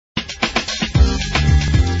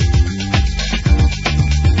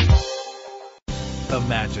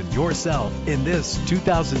Imagine yourself in this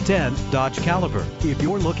 2010 Dodge Caliber. If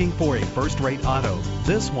you're looking for a first-rate auto,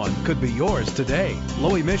 this one could be yours today.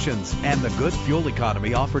 Low emissions and the good fuel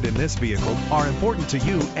economy offered in this vehicle are important to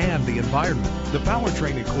you and the environment. The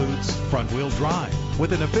powertrain includes front-wheel drive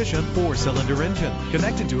with an efficient 4-cylinder engine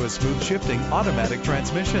connected to a smooth shifting automatic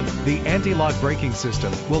transmission. The anti-lock braking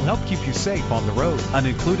system will help keep you safe on the road. An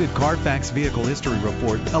included Carfax vehicle history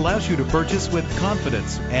report allows you to purchase with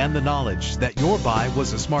confidence and the knowledge that your buy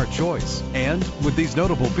was a smart choice. And with these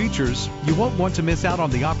notable features, you won't want to miss out on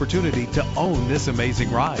the opportunity to own this amazing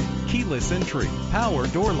ride. Keyless entry, power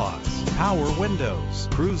door locks, power windows,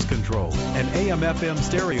 cruise control, an AM/FM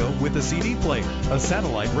stereo with a CD player, a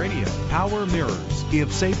satellite radio, power mirrors.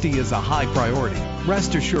 If safety is a high priority,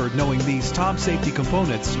 rest assured knowing these top safety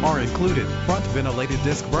components are included: front ventilated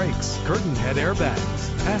disc brakes, curtain head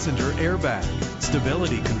airbags, passenger airbag,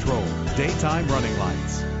 stability control, daytime running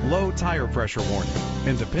lights, low tire pressure warning,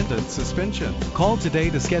 independent suspension. Call today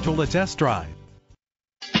to schedule a test drive.